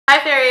Hi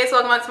fairies,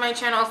 welcome back to my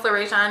channel. It's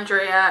Laurasia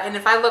and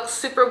if I look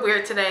super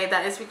weird today,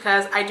 that is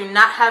because I do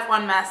not have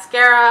on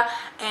mascara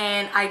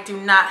and I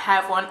do not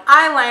have on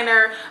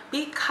eyeliner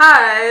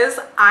because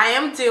I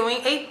am doing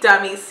a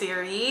dummy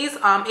series,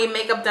 a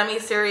makeup dummy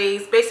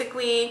series,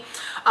 basically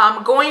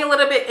going a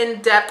little bit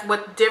in depth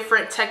with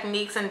different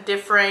techniques and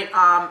different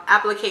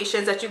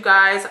applications that you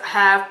guys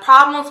have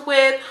problems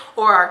with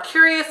or are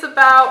curious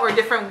about, or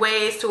different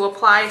ways to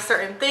apply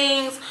certain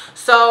things.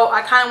 So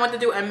I kind of want to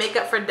do a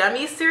makeup for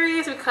dummies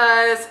series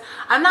because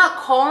I'm not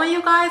calling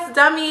you guys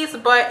dummies,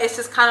 but it's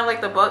just kind of like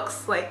the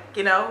books, like,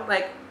 you know,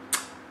 like,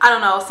 I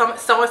don't know,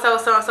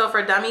 so-and-so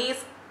for dummies.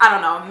 I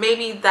don't know,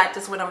 maybe that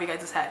just went over you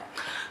guys' head.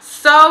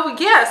 So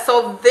yeah,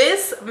 so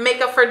this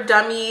makeup for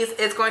dummies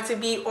is going to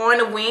be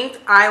on winged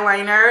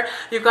eyeliner.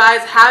 You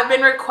guys have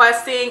been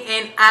requesting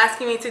and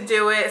asking me to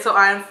do it, so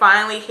I'm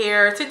finally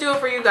here to do it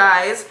for you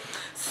guys.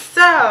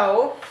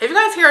 So if you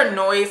guys hear a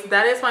noise,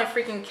 that is my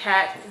freaking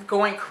cat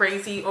going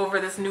crazy over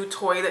this new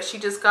toy that she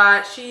just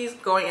got. She's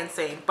going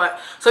insane. But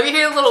so if you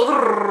hear a little,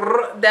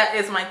 that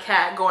is my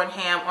cat going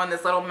ham on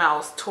this little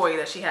mouse toy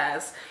that she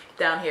has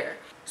down here.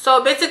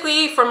 So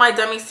basically for my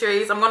dummy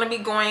series, I'm going to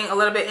be going a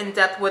little bit in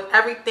depth with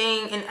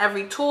everything and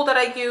every tool that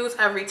I use,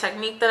 every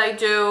technique that I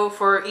do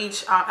for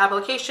each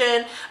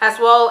application, as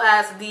well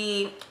as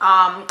the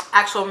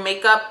actual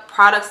makeup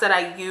products that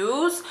I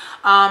use.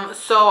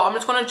 So I'm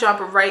just going to jump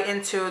right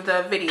into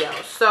the video.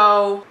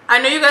 So I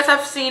know you guys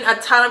have seen a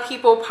ton of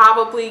people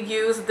probably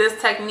use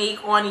this technique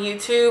on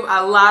YouTube.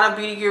 A lot of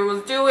beauty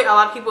gurus do it. A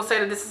lot of people say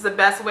that this is the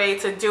best way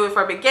to do it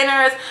for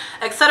beginners,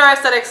 etc,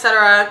 etc,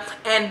 etc,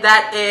 and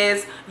that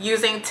is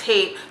using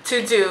tape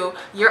to do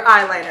your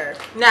eyeliner.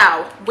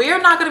 Now, we are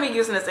not going to be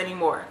using this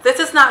anymore. This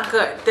is not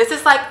good. This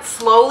is like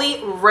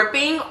slowly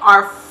ripping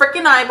our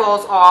freaking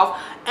eyeballs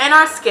off and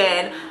our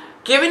skin,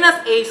 giving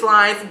us age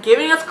lines,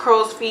 giving us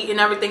crow's feet and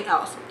everything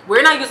else.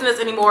 We're not using this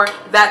anymore.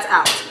 That's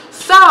out.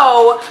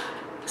 So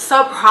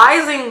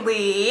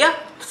surprisingly,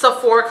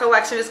 Sephora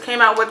Collection just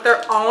came out with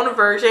their own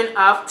version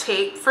of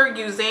tape for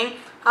using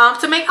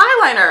to make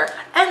eyeliner,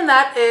 and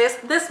that is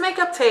this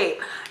makeup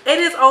tape. It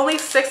is only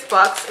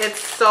 $6. It's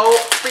so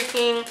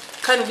freaking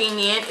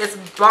convenient. It's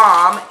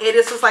bomb. It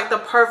is just like the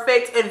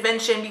perfect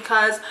invention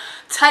because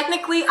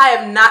technically I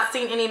have not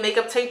seen any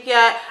makeup tape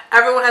yet.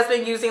 Everyone has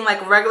been using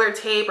like regular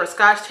tape or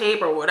scotch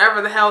tape or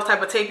whatever the hell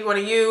type of tape you want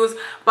to use,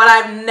 but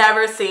I've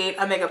never seen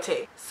a makeup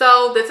tape.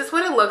 So this is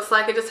what it looks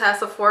like. It just has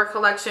Sephora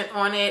Collection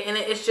on it, and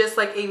it's just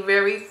like a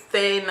very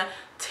thin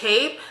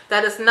tape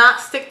that does not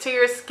stick to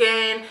your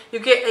skin. You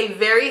get a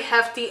very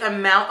hefty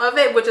amount of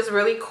it, which is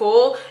really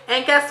cool.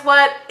 And guess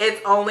what? It's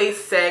only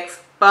 $6.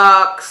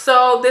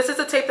 So this is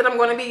the tape that I'm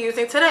going to be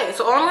using today.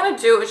 So all I'm going to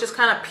do is just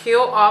kind of peel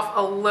off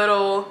a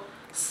little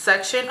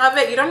section of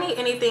it. You don't need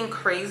anything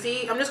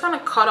crazy. I'm just going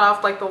to cut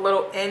off like the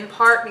little end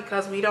part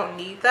because we don't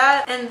need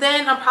that. And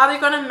then I'm probably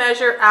going to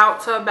measure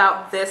out to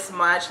about this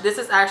much. This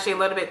is actually a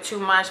little bit too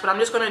much, but I'm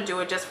just going to do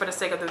it just for the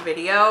sake of the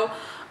video.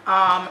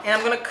 And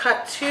I'm going to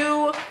cut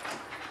 2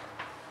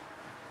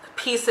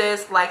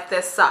 pieces like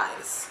this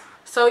size.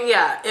 So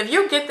yeah, if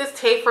you get this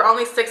tape for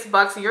only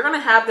 $6, you're gonna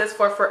have this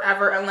for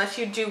forever unless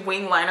you do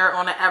wing liner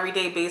on an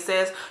everyday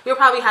basis. You'll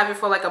probably have it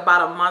for like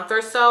about a month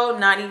or so,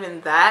 not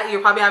even that.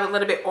 You'll probably have a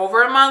little bit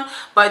over a month,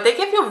 but they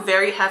give you a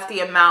very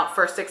hefty amount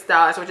for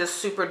 $6, which is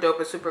super dope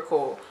and super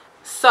cool.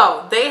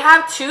 So they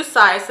have 2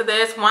 sides to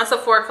this. One's a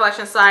Sephora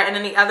Collection side and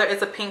then the other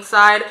is a pink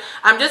side.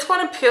 I'm just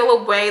going to peel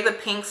away the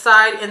pink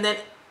side and then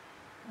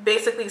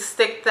basically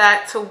stick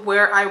that to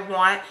where I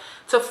want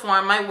to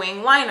form my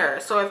wing liner.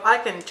 So if I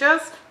can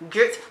just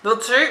get the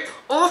tape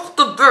off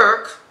the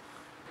back.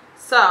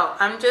 So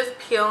I'm just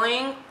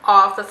peeling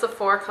off the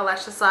Sephora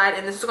Collection side,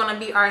 and this is going to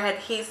be our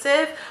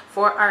adhesive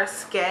for our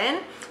skin.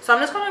 So I'm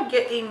just going to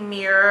get a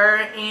mirror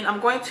and I'm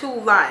going to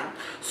line.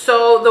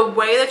 So the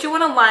way that you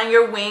want to line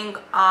your wing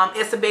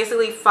is to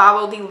basically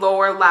follow the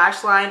lower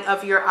lash line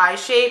of your eye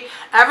shape.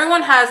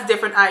 Everyone has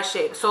different eye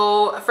shapes.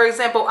 So for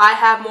example, I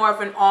have more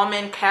of an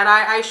almond cat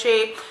eye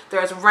shape.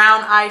 There's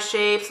round eye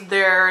shapes.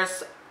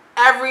 There's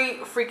every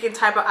freaking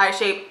type of eye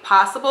shape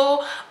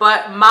possible,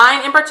 but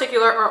mine in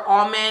particular are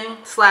almond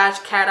 /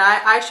 cat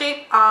eye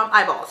shape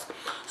eyeballs.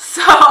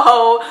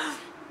 So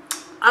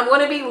I'm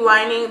going to be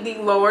lining the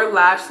lower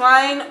lash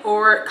line,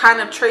 or kind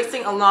of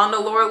tracing along the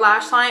lower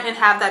lash line, and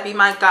have that be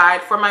my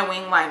guide for my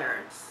wing liner.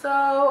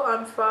 So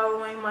I'm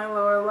following my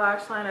lower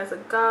lash line as a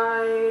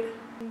guide.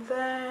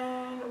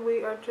 Then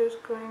we are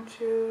just going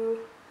to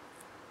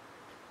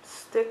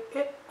stick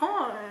it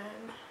on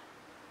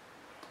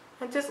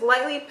and just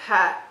lightly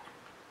pat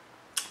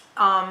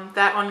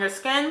that on your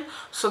skin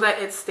so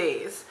that it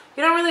stays.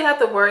 You don't really have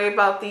to worry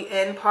about the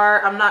end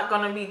part. I'm not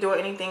going to be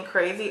doing anything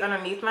crazy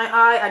underneath my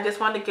eye. I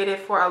just want to get it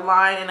for a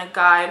line and a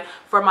guide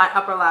for my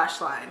upper lash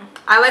line.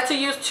 I like to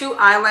use two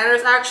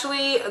eyeliners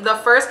actually. The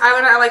first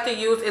eyeliner I like to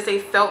use is a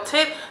felt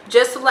tip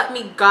just to let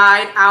me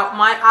guide out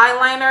my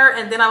eyeliner,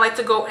 and then I like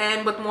to go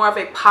in with more of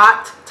a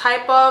pot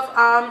type of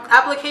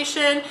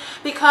application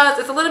because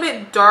it's a little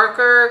bit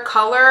darker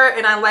color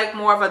and I like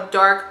more of a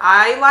dark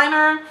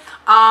eyeliner.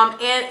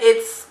 And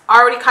it's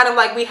already kind of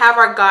like we have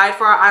our guide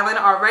for our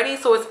eyeliner already,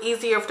 so it's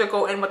easier to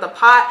go in with the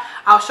pot.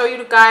 I'll show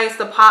you guys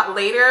the pot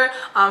later.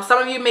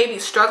 Some of you may be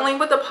struggling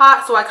with the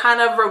pot, so I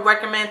kind of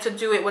recommend to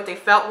do it with a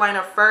felt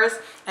liner first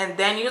and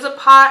then use a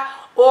pot,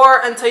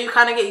 or until you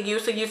kind of get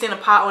used to using a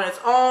pot on its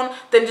own,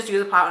 then just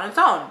use a pot on its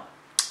own.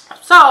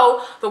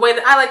 So the way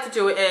that I like to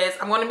do it is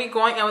I'm going to be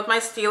going in with my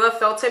Stila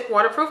felt tip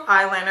waterproof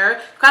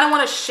eyeliner. Kind of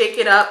want to shake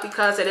it up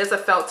because it is a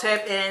felt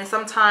tip and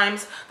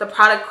sometimes the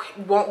product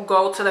won't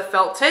go to the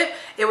felt tip.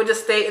 It would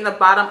just stay in the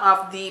bottom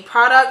of the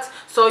product.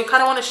 So you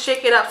kind of want to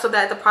shake it up so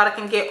that the product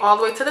can get all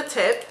the way to the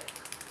tip.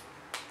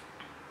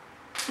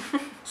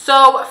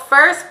 So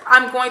first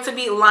I'm going to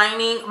be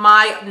lining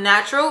my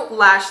natural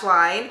lash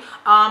line.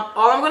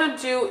 All I'm going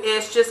to do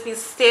is just be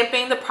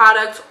stamping the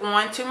product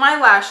onto my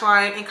lash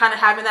line and kind of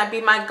having that be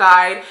my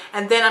guide,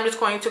 and then I'm just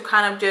going to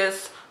kind of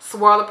just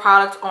swirl the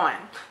product on.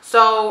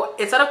 So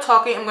instead of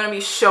talking, I'm going to be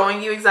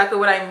showing you exactly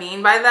what I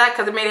mean by that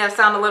because it may have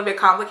sounded a little bit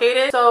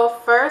complicated. So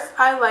first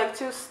I like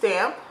to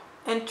stamp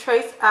and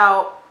trace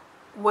out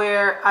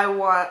where I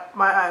want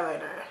my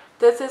eyeliner.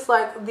 This is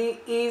like the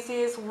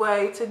easiest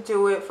way to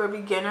do it for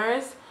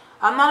beginners.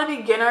 I'm not a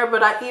beginner,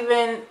 but I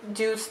even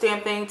do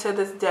stamping to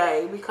this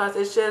day because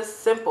it's just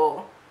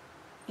simple.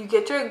 You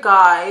get your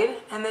guide,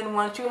 and then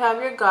once you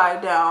have your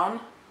guide down,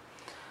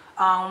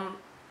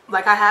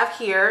 like I have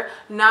here,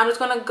 now I'm just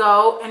going to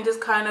go and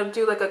just kind of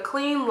do like a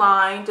clean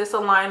line just to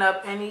line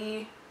up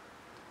any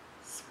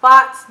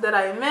spots that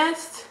I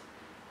missed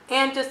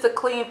and just to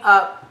clean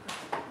up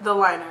the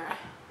liner.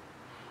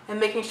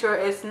 And making sure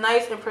it's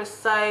nice and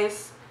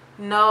precise,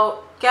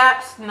 no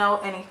gaps, no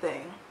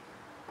anything.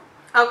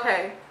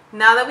 Okay.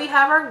 Now that we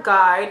have our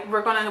guide,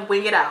 we're going to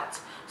wing it out.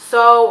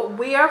 So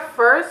we are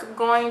first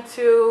going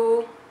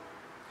to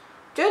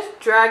just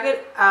drag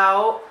it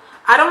out.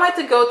 I don't like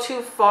to go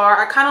too far.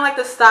 I kind of like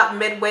to stop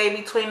midway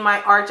between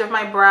my arch of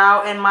my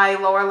brow and my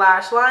lower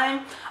lash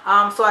line.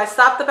 So I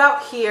stopped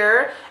about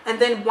here, and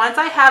then once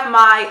I have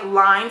my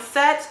line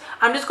set,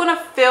 I'm just going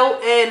to fill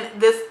in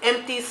this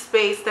empty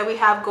space that we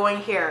have going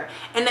here.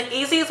 And the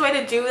easiest way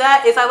to do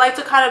that is I like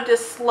to kind of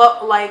just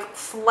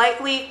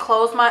slightly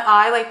close my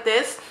eye like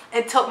this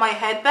and tilt my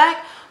head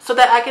back so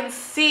that I can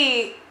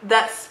see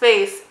that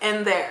space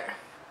in there.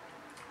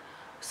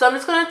 So I'm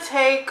just going to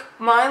take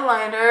my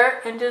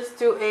liner and just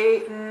do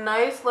a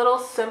nice little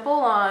simple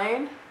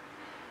line.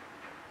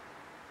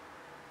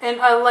 And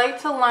I like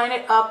to line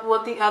it up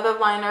with the other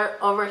liner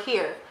over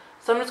here.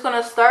 So I'm just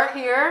going to start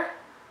here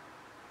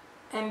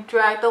and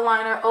drag the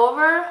liner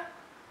over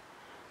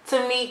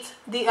to meet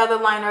the other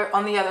liner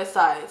on the other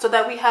side so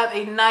that we have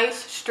a nice,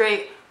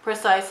 straight,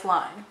 precise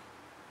line.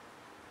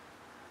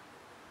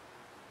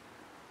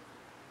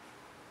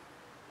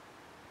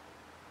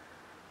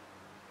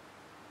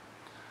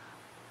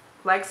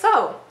 Like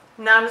so.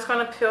 Now I'm just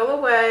going to peel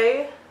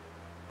away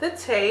the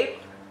tape,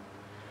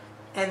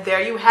 and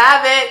there you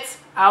have it,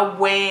 a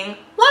wing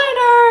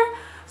liner.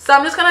 So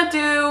I'm just going to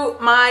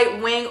do my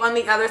wing on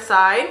the other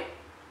side,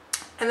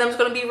 and then I'm just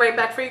going to be right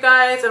back for you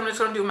guys. I'm just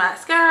going to do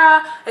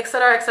mascara,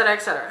 etc, etc,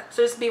 etc.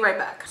 So just be right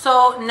back.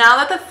 So now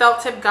that the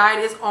felt tip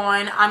guide is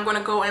on, I'm going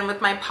to go in with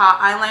my pot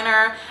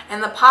eyeliner,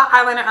 and the pot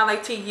eyeliner I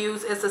like to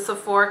use is the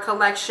Sephora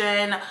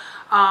Collection.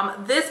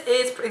 This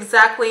is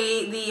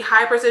exactly the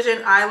high precision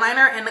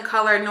eyeliner in the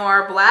color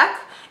Noir Black,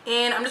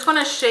 and I'm just going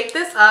to shake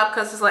this up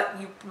because it's like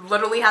you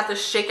literally have to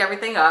shake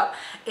everything up.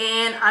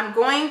 And I'm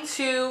going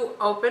to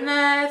open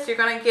it. So you're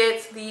going to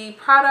get the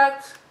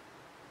product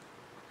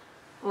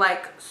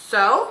like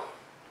so.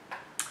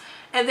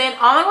 And then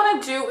all I'm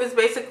going to do is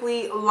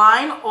basically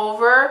line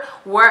over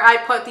where I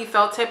put the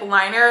felt tip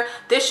liner.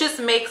 This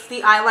just makes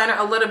the eyeliner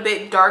a little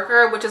bit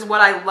darker, which is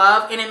what I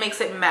love, and it makes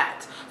it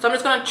matte. So I'm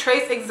just going to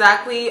trace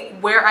exactly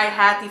where I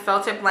had the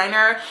felt tip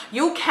liner.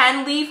 You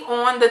can leave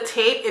on the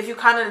tape if you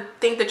kind of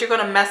think that you're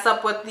going to mess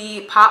up with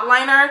the pot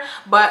liner.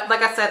 But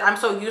like I said, I'm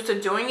so used to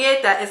doing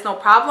it that it's no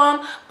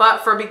problem.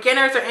 But for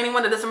beginners or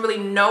anyone that doesn't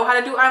really know how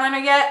to do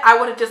eyeliner yet, I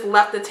would have just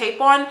left the tape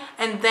on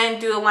and then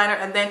do the liner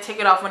and then take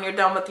it off when you're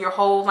done with your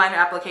whole liner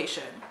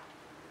application.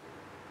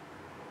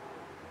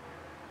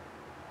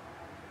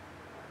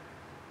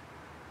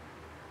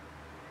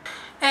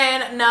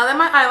 And now that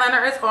my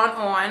eyeliner is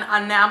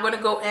on, now I'm going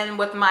to go in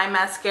with my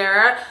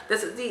mascara.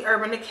 This is the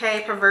Urban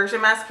Decay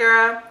Perversion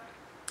mascara.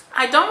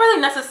 I don't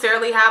really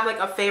necessarily have like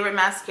a favorite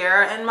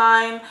mascara in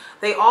mind.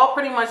 They all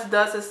pretty much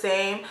does the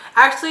same.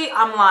 Actually,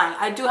 I'm lying.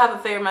 I do have a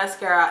favorite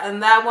mascara,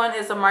 and that one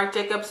is the Marc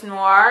Jacobs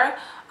Noir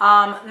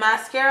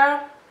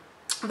mascara.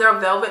 They're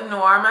Velvet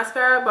Noir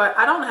mascara, but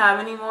I don't have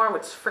any more,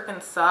 which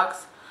freaking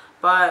sucks.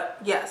 But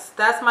yes,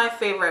 that's my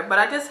favorite. But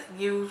I just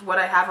use what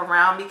I have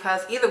around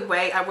because either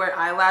way I wear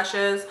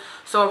eyelashes,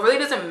 so it really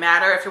doesn't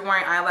matter if you're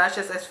wearing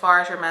eyelashes as far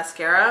as your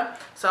mascara.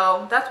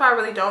 So that's why I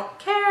really don't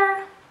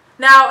care.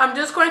 Now I'm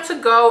just going to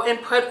go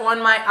and put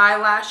on my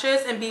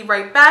eyelashes and be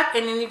right back,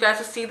 and then you guys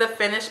will see the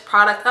finished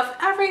product of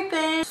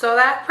everything. So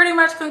that pretty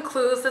much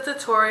concludes the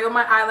tutorial.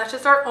 My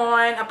eyelashes are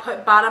on. I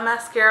put bottom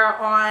mascara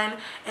on,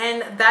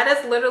 and that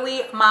is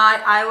literally my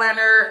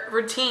eyeliner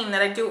routine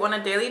that I do on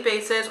a daily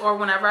basis or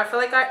whenever I feel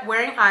like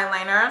wearing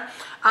eyeliner.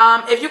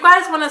 If you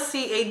guys want to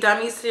see a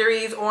dummy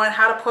series on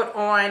how to put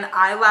on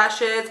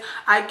eyelashes,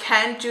 I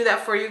can do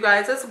that for you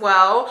guys as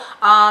well.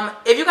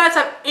 If you guys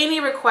have any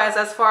requests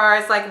as far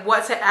as like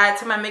what to add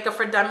to my makeup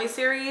for dummy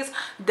series,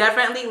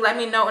 definitely let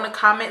me know in the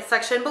comment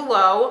section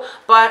below.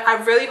 But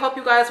I really hope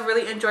you guys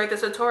really enjoyed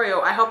this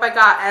tutorial. I hope I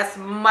got as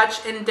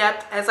much in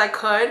depth as I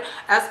could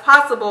as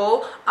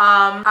possible.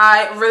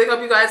 I really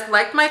hope you guys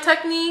liked my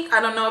technique.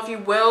 I don't know if you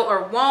will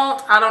or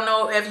won't. I don't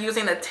know if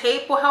using the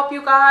tape will help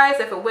you guys,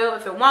 if it will,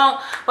 if it won't.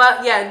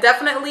 But yeah,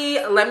 definitely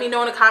let me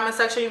know in the comment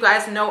section. You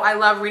guys know I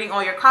love reading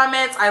all your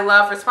comments. I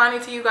love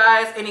responding to you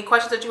guys. Any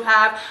questions that you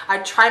have, I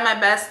try my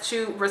best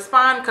to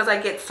respond because I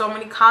get so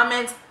many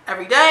comments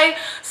every day.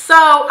 So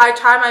I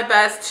try my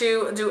best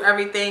to do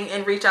everything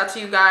and reach out to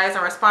you guys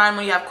and respond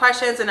when you have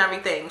questions and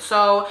everything.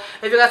 So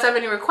if you guys have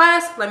any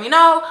requests, let me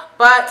know.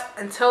 But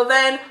until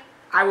then,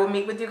 I will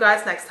meet with you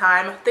guys next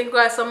time. Thank you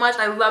guys so much.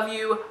 I love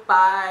you.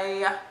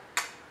 Bye.